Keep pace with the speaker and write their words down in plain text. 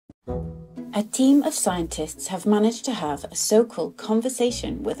A team of scientists have managed to have a so-called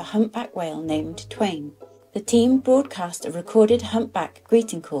conversation with a humpback whale named Twain. The team broadcast a recorded humpback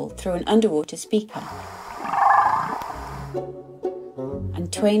greeting call through an underwater speaker.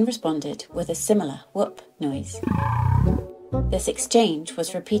 And Twain responded with a similar whoop noise. This exchange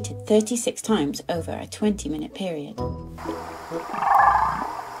was repeated 36 times over a 20-minute period.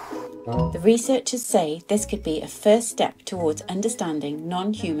 The researchers say this could be a first step towards understanding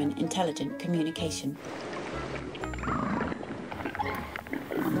non-human intelligent communication.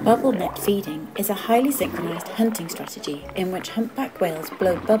 Bubble net feeding is a highly synchronized hunting strategy in which humpback whales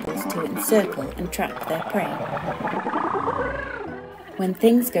blow bubbles to encircle and trap their prey. When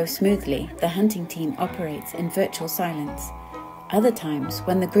things go smoothly, the hunting team operates in virtual silence. Other times,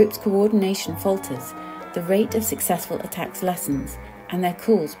 when the group's coordination falters, the rate of successful attacks lessens and their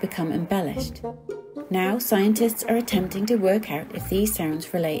calls become embellished. Now scientists are attempting to work out if these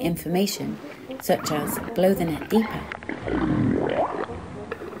sounds relay information, such as blow the net deeper,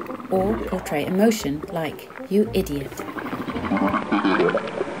 or portray emotion like, you idiot.